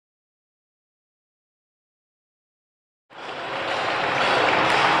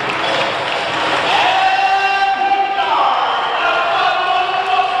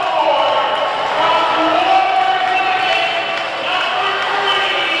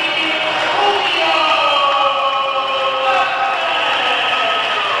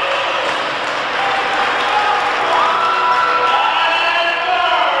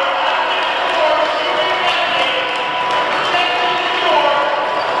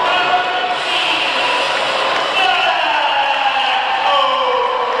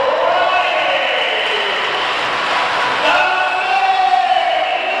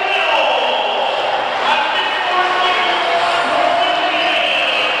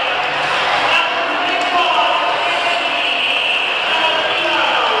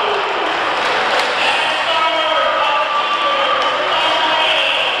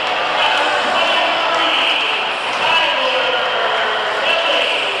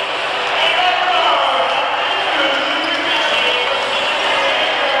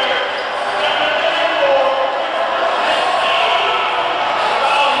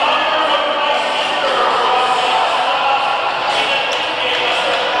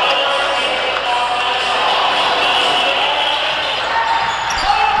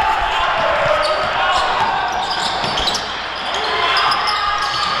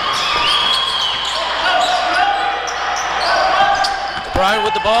O'Brien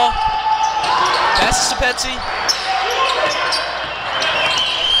with the ball. Passes to Petsy.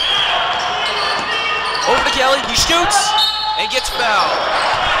 Over to Kelly. He shoots and gets fouled.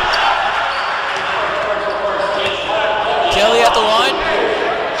 Kelly at the line.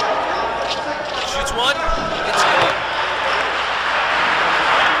 Shoots one. It's good.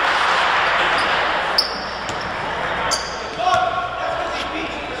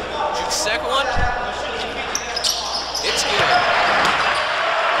 Shoots the second one. It's good.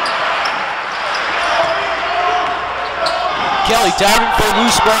 Kelly diving for a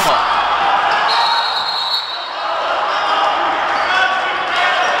loose ball.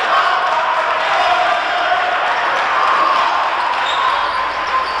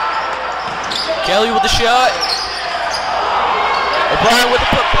 Kelly with the shot. O'Brien with the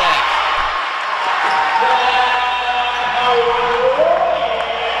putback.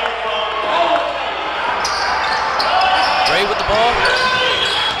 Ray with the ball.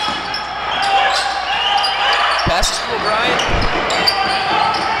 Passes to O'Brien.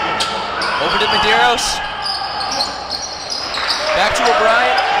 Over to Medeiros. Back to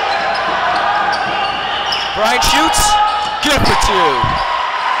O'Brien. O'Brien shoots. Good for two.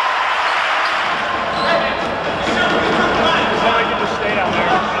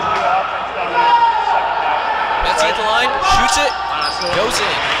 Betsy at the line, shoots it, goes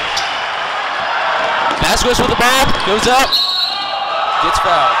in. Vasquez with the ball, goes up, gets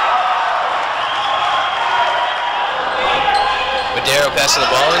fouled. Madero passes the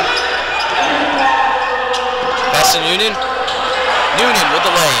ball in. Pass to Noonan. Noonan with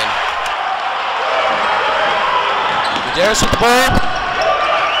the lay-in. Medeiros with the ball.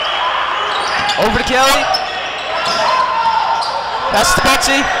 Over to Kelly. Passes to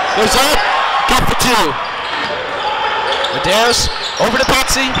Betsy, goes up, good for two. Medeiros over to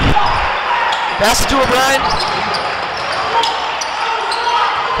Betsy. Passes to O'Brien.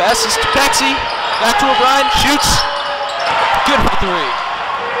 Passes to Betsy. Back to O'Brien. Shoots. Good for three.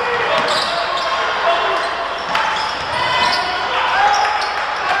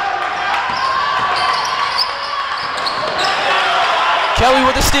 Kelly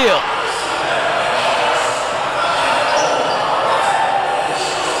with the steal.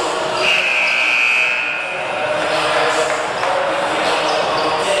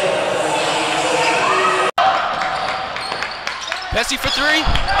 Petsy for three,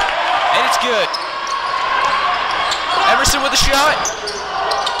 and it's good. Emerson with a shot.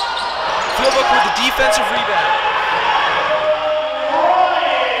 Philbrook with the defensive rebound.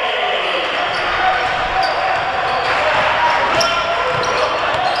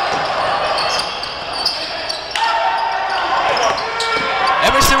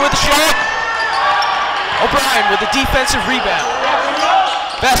 Emerson with a shot. O'Brien with the defensive rebound.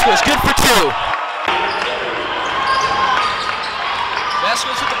 Vasquez good for two.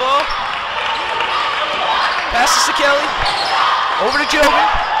 Vasquez with the ball. Passes to Kelly. Over to Jobin.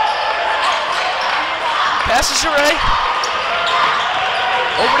 Passes to Ray.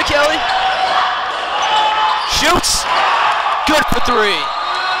 Over to Kelly. Shoots. Good for three.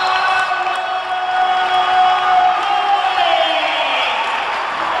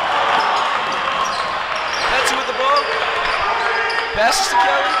 Betsy with the ball. Passes to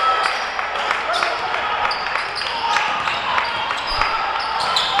Kelly.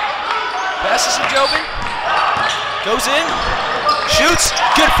 Passes to Jobin. Goes in. Shoots.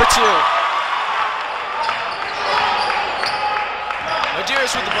 Good for two.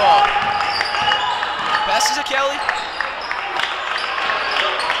 Medeiros with the ball. Passes to Kelly.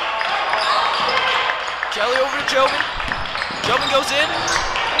 Kelly over to Jobin. Jobin goes in.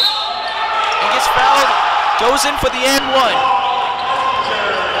 And gets fouled. Goes in for the and one.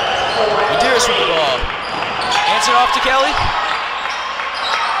 Medeiros with the ball. Hands it off to Kelly.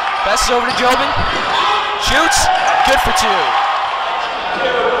 Passes over to Jobin. Shoots. Good for two.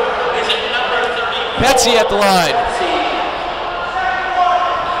 Petsy at the line.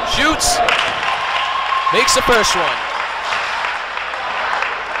 Shoots. Makes the first one.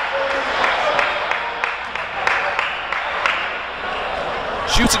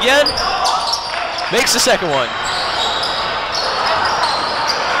 Shoots again. Makes the second one.